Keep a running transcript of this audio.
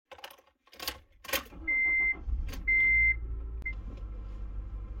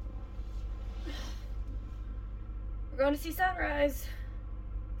going to see sunrise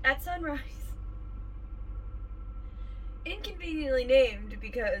at sunrise. Inconveniently named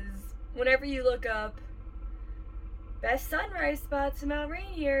because whenever you look up best sunrise spots in Mount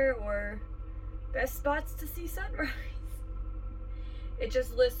Rainier or best spots to see sunrise, it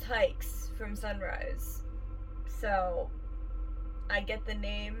just lists hikes from sunrise. So I get the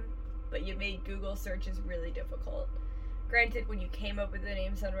name, but you made Google searches really difficult. Granted, when you came up with the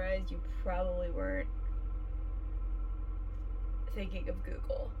name Sunrise, you probably weren't thinking of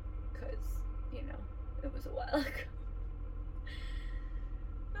Google, because, you know, it was a while ago.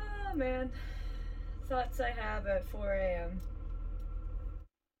 Oh man, thoughts I have at 4 a.m.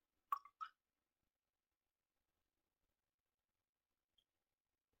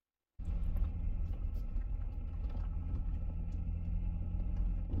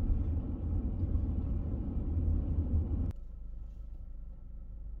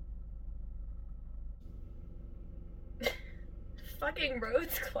 Fucking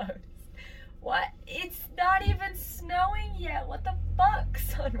roads closed. What? It's not even snowing yet. What the fuck,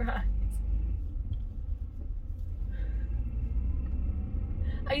 sunrise?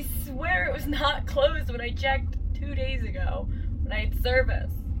 I swear it was not closed when I checked 2 days ago when I had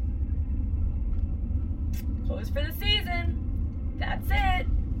service. Closed for the season. That's it.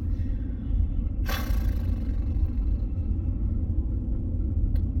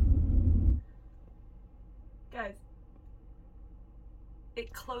 Guys,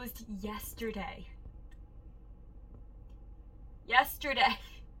 it closed yesterday. Yesterday.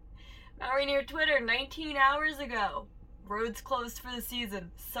 Mount Rainier Twitter, 19 hours ago. Roads closed for the season.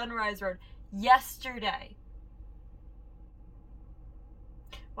 Sunrise Road. Yesterday.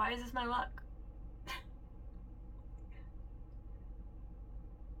 Why is this my luck?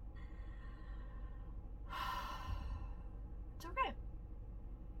 It's okay.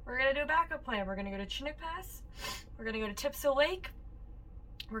 We're gonna do a backup plan. We're gonna go to Chinook Pass. We're gonna go to Tipso Lake.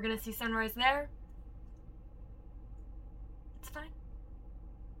 We're gonna see sunrise there. It's fine.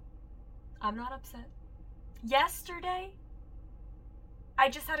 I'm not upset. Yesterday, I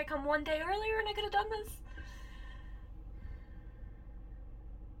just had to come one day earlier and I could have done this.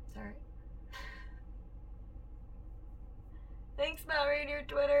 It's alright. Thanks, Mount Rainier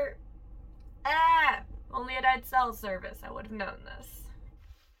Twitter. Only it had cell service. I would have known this.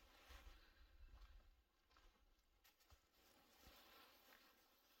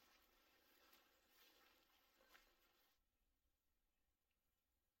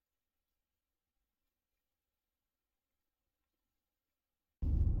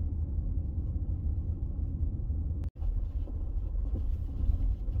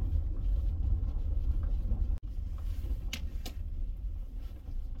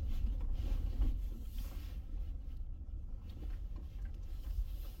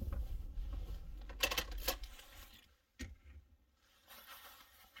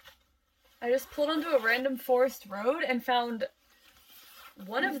 I just pulled onto a random forest road and found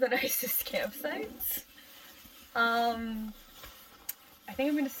one of the nicest campsites. I think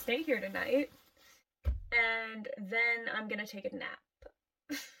I'm gonna stay here tonight, and then I'm gonna take a nap.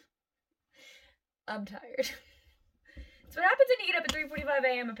 I'm tired. It's what happens when you get up at 3:45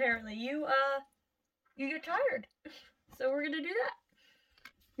 a.m. apparently. You get tired. So we're gonna do that.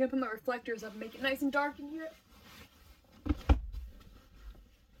 I'm gonna put my reflectors up and make it nice and dark in here.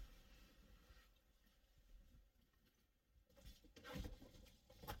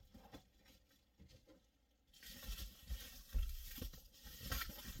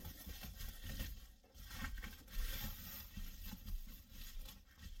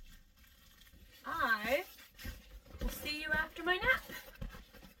 I will see you after my nap.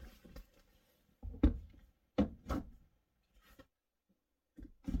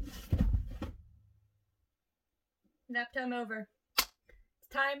 Nap time over. It's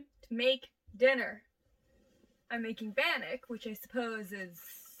time to make dinner. I'm making bannock, which I suppose is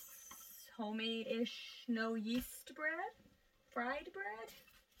homemade-ish, no yeast bread? Fried bread?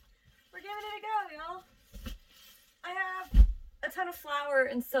 We're giving it a go, y'all. I have a ton of flour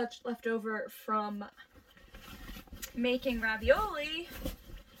and such left over from making ravioli,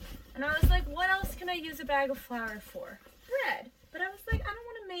 and I was like, what else can I use a bag of flour for? Bread. But I was like, I don't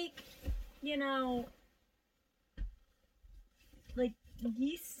want to make, you know, like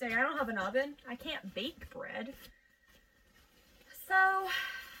yeast. Like, I don't have an oven. I can't bake bread. So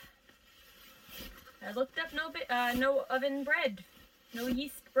I looked up no oven bread, no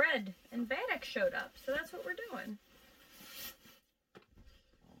yeast bread, and bannock showed up. So that's what we're doing.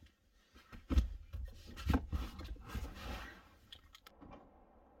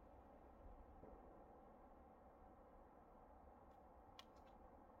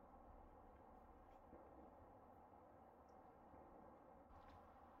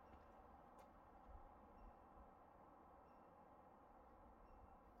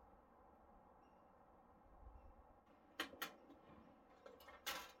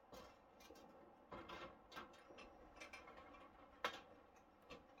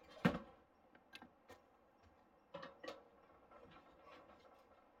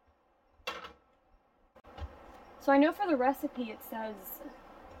 So I know for the recipe it says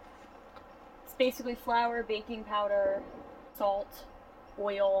it's basically flour, baking powder, salt,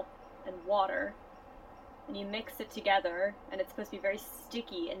 oil, and water. And you mix it together, and it's supposed to be very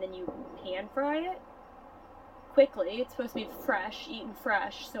sticky, and then you pan fry it quickly. It's supposed to be fresh, eaten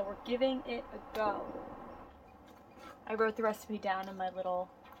fresh, so we're giving it a go. I wrote the recipe down in my little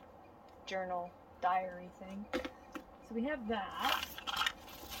journal diary thing. So we have that.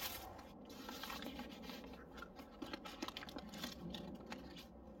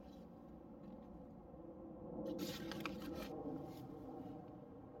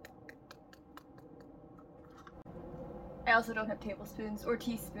 I also don't have tablespoons or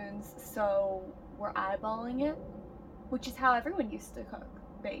teaspoons, so we're eyeballing it, which is how everyone used to cook,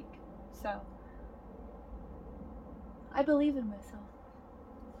 bake. So I believe in myself.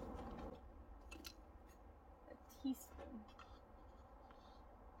 A teaspoon.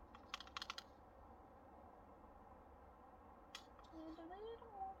 And a little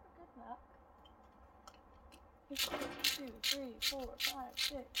more for good luck. 2, 3, 4, 5,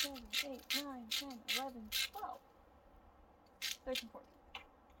 6, 7, 8, 9, 10, 11, 12. 13, 14.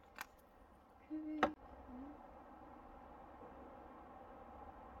 Okay.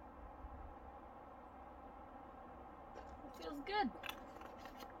 It feels good.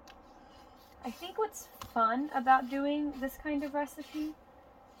 I think what's fun about doing this kind of recipe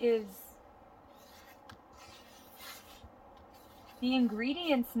is the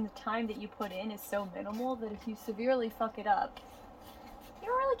ingredients and the time that you put in is so minimal that if you severely fuck it up, you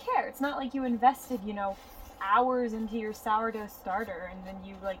don't really care. It's not like you invested, hours into your sourdough starter and then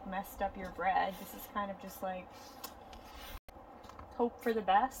you messed up your bread. This is kind of just like hope for the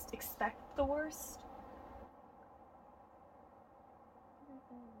best, expect the worst.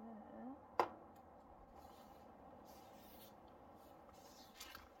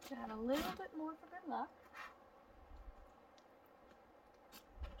 Add a little bit more for good luck.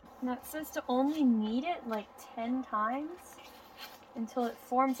 Now it says to only knead it 10 times until it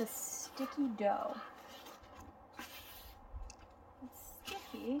forms a sticky dough. It's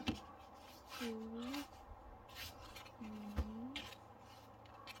sticky. 2, 3,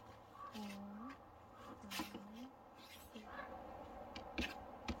 4, 5, 6.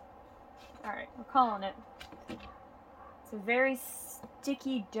 Alright, we're calling it. It's a very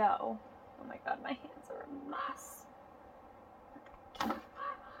sticky dough. Oh my god, my hands are a mess.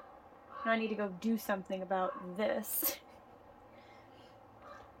 Now I need to go do something about this.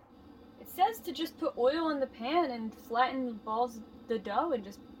 It says to just put oil in the pan and flatten the balls of the dough and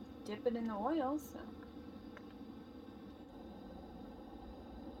just dip it in the oil, so.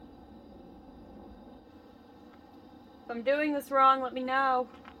 If I'm doing this wrong, let me know.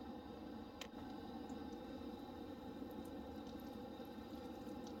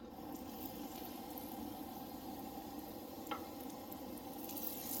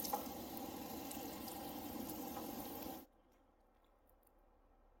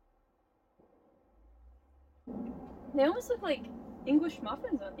 They almost look like English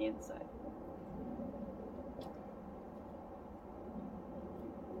muffins on the inside.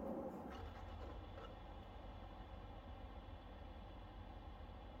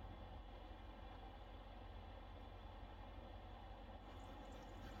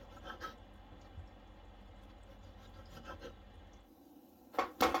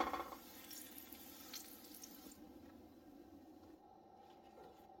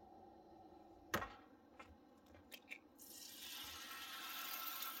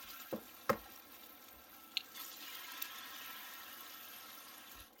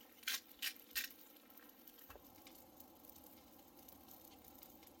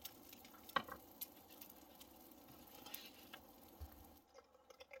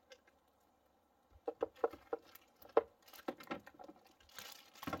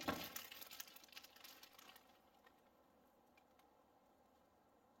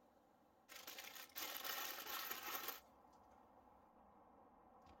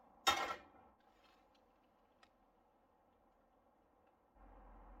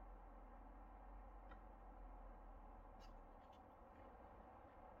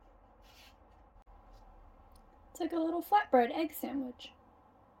 It's like a little flatbread egg sandwich.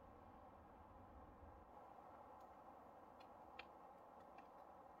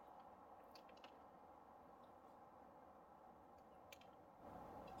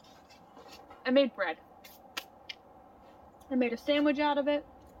 I made bread. I made a sandwich out of it.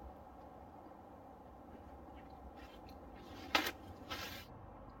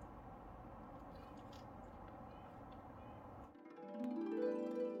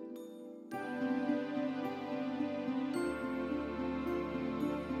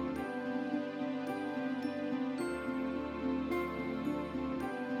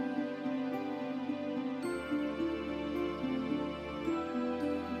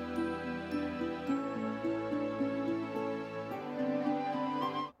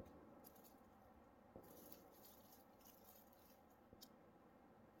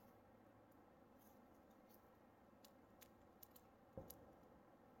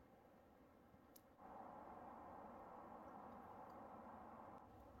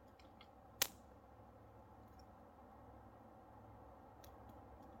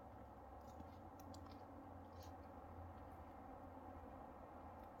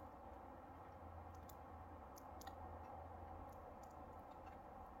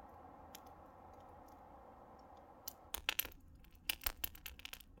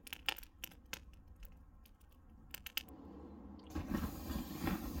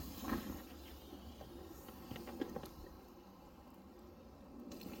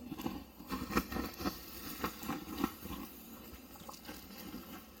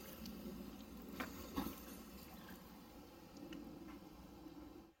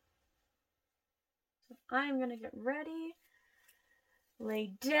 I'm gonna get ready,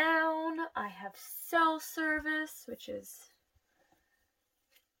 lay down. I have cell service, which is,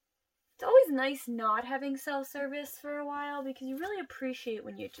 it's always nice not having cell service for a while because you really appreciate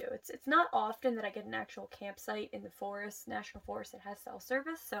when you do. It's not often that I get an actual campsite in the forest, national forest, that has cell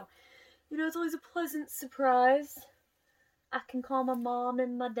service, so it's always a pleasant surprise. I can call my mom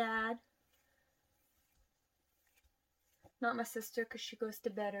and my dad. Not my sister because she goes to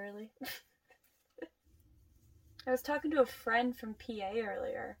bed early. I was talking to a friend from PA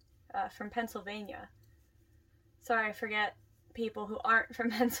earlier, from Pennsylvania. Sorry, I forget people who aren't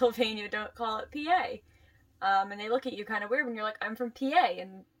from Pennsylvania don't call it PA. And they look at you kind of weird when you're like, I'm from PA.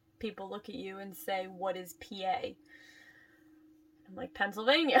 And people look at you and say, what is PA? I'm like,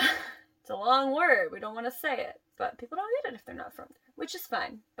 Pennsylvania. It's a long word. We don't want to say it. But people don't get it if they're not from there, which is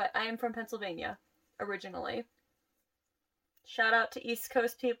fine. But I am from Pennsylvania, originally. Shout out to East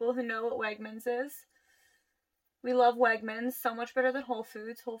Coast people who know what Wegmans is. We love Wegmans so much better than Whole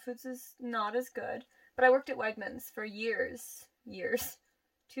Foods. Whole Foods is not as good. But I worked at Wegmans for years. 2 years?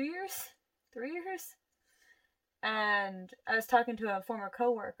 3 years? And I was talking to a former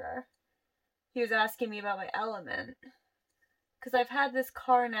coworker. He was asking me about my Element. Because I've had this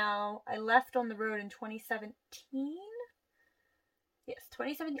car now. I left on the road in 2017? Yes,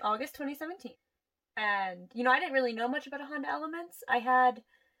 2017, August 2017. And, I didn't really know much about a Honda Elements. My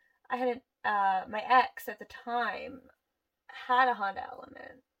ex at the time had a Honda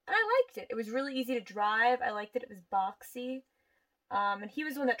Element. And I liked it. It was really easy to drive. I liked that it was boxy. And he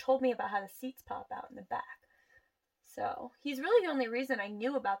was the one that told me about how the seats pop out in the back. So he's really the only reason I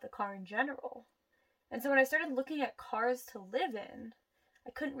knew about the car in general. And so when I started looking at cars to live in,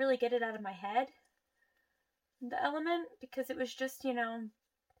 I couldn't really get it out of my head, the Element, because it was just, it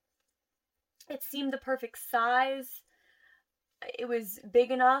seemed the perfect size. It was big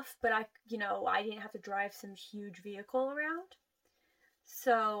enough, but I didn't have to drive some huge vehicle around.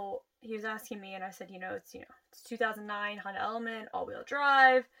 So he was asking me, and I said, it's 2009 Honda Element, all-wheel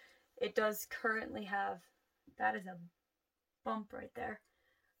drive. It does currently have, that is a bump right there,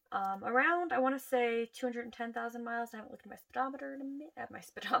 around, I want to say 210,000 miles. I haven't looked at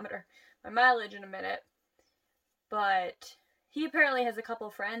my mileage in a minute. But he apparently has a couple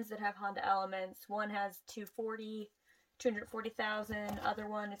of friends that have Honda Elements. One has 240,000. Other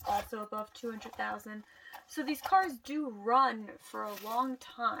one is also above 200,000. So these cars do run for a long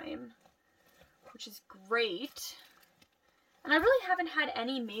time, which is great. And I really haven't had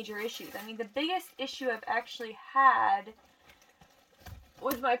any major issues. I mean, the biggest issue I've actually had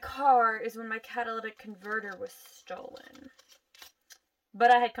with my car is when my catalytic converter was stolen.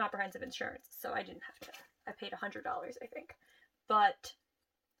 But I had comprehensive insurance, so I didn't have to. I paid $100, I think. But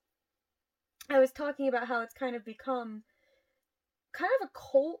I was talking about how it's kind of become kind of a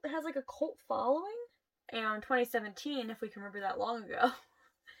cult. It has like a cult following. And 2017, if we can remember that long ago,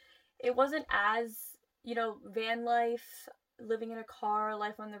 it wasn't as, van life, living in a car,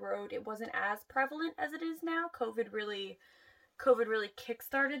 life on the road, it wasn't as prevalent as it is now. COVID really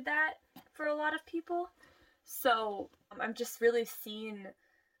kickstarted that for a lot of people. So I'm just really seeing,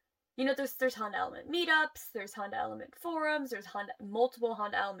 there's Honda Element meetups, there's Honda Element forums, there's multiple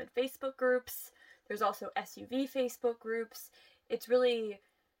Honda Element Facebook groups, there's also SUV Facebook groups. It's really,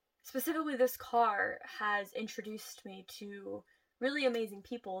 specifically this car has introduced me to really amazing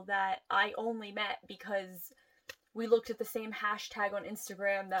people that I only met because we looked at the same hashtag on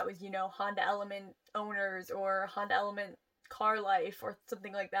Instagram that was, Honda Element owners or Honda Element car life or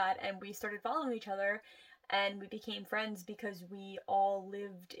something like that, and we started following each other and we became friends because we all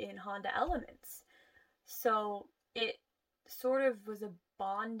lived in Honda Elements. So it sort of was a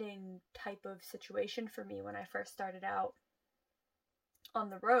bonding type of situation for me when I first started out on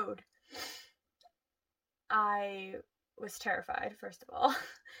the road. I was terrified, first of all.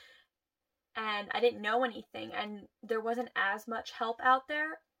 And I didn't know anything, and there wasn't as much help out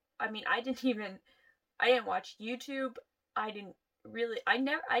there. I mean, I didn't watch YouTube. I didn't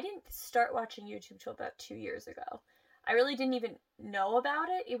start watching YouTube till about 2 years ago. I really didn't even know about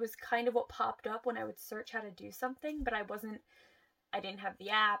it. It was kind of what popped up when I would search how to do something, but I didn't have the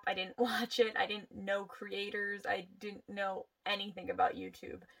app. I didn't watch it. I didn't know creators. I didn't know anything about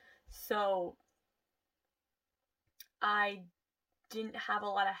YouTube. So I didn't have a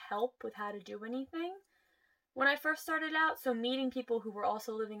lot of help with how to do anything when I first started out. So meeting people who were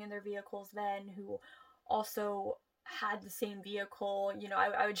also living in their vehicles then, who also had the same vehicle,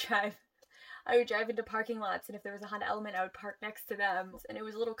 I would drive into parking lots, and if there was a Honda Element, I would park next to them. And it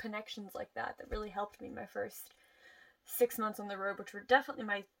was little connections like that that really helped me my first 6 months on the road, which were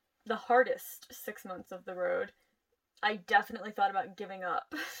definitely the hardest 6 months of the road. I definitely thought about giving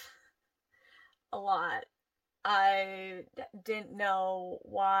up. a lot. I didn't know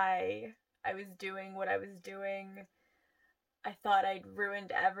why I was doing what I was doing. I thought I'd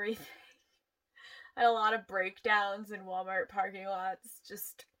ruined everything. I had a lot of breakdowns in Walmart parking lots,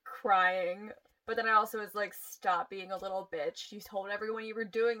 just crying. But then I also was like, stop being a little bitch. You told everyone you were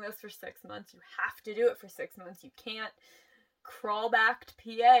doing this for 6 months. You have to do it for 6 months. You can't crawl back to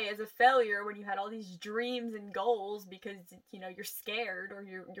PA as a failure when you had all these dreams and goals because, you know, you're scared or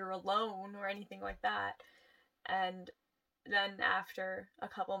you're alone or anything like that. And then after a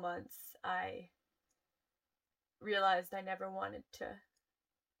couple months, I realized I never wanted to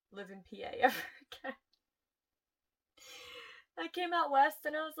live in PA ever again. I came out west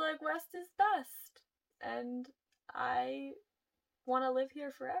and I was like, west is best. And I want to live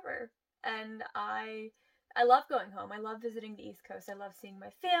here forever. And I love going home. I love visiting the East Coast. I love seeing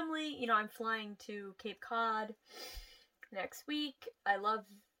my family. You know, I'm flying to Cape Cod next week. I love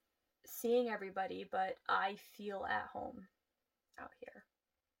seeing everybody, but I feel at home out here.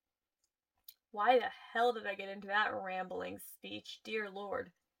 Why the hell did I get into that rambling speech? Dear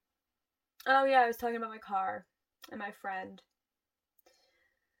Lord. Oh yeah, I was talking about my car and my friend.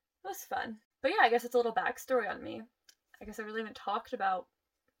 It was fun. But yeah, I guess it's a little backstory on me. I guess I really haven't talked about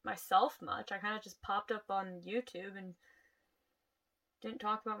myself much. I kind of just popped up on YouTube and didn't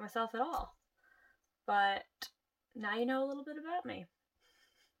talk about myself at all. But now you know a little bit about me.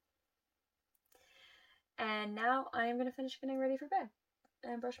 And now I'm going to finish getting ready for bed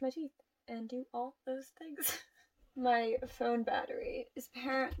and brush my teeth and do all those things. My phone battery is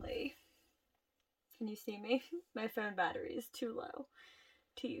apparently, can you see me? My phone battery is too low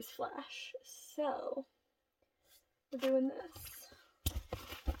to use flash. So, we're doing this.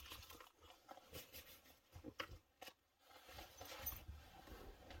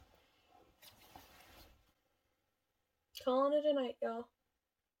 Calling it a night, y'all.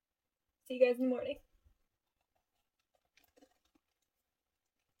 See you guys in the morning.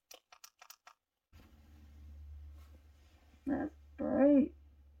 That's bright.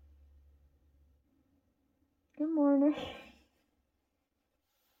 Good morning.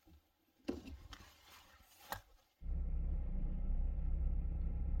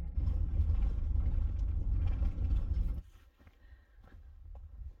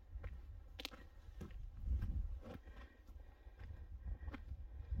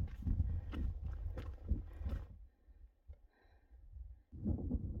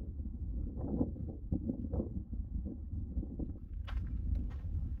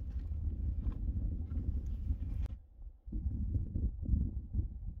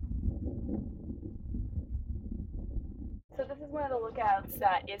 So this is one of the lookouts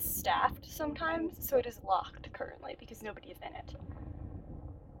that is staffed sometimes, so it is locked currently because nobody is in it.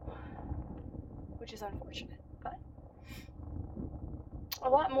 Which is unfortunate, but a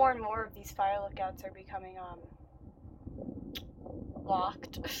lot more and more of these fire lookouts are becoming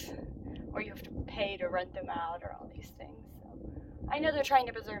locked, or you have to pay to rent them out, or all these things. So I know they're trying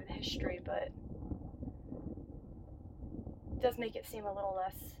to preserve the history, but it does make it seem a little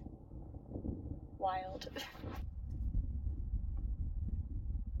less wild.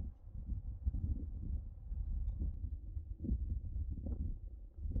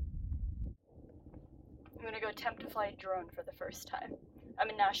 I'm gonna go attempt to fly a drone for the first time.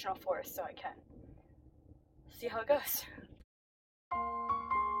 I'm in National Forest, so I can. See how it goes.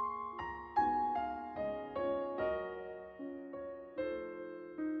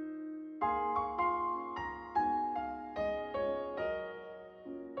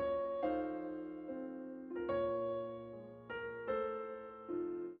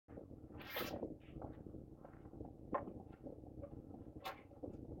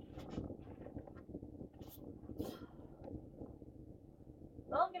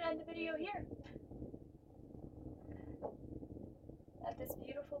 Well, I'm gonna end the video here. At this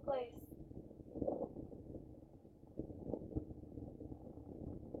beautiful place.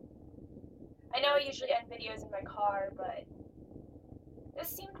 I know I usually end videos in my car, but this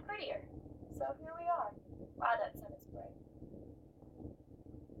seemed prettier. So here we are. Wow, that sun is bright.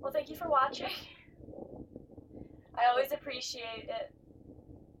 Well, thank you for watching. I always appreciate it.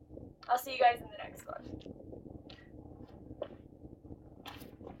 I'll see you guys in the next one.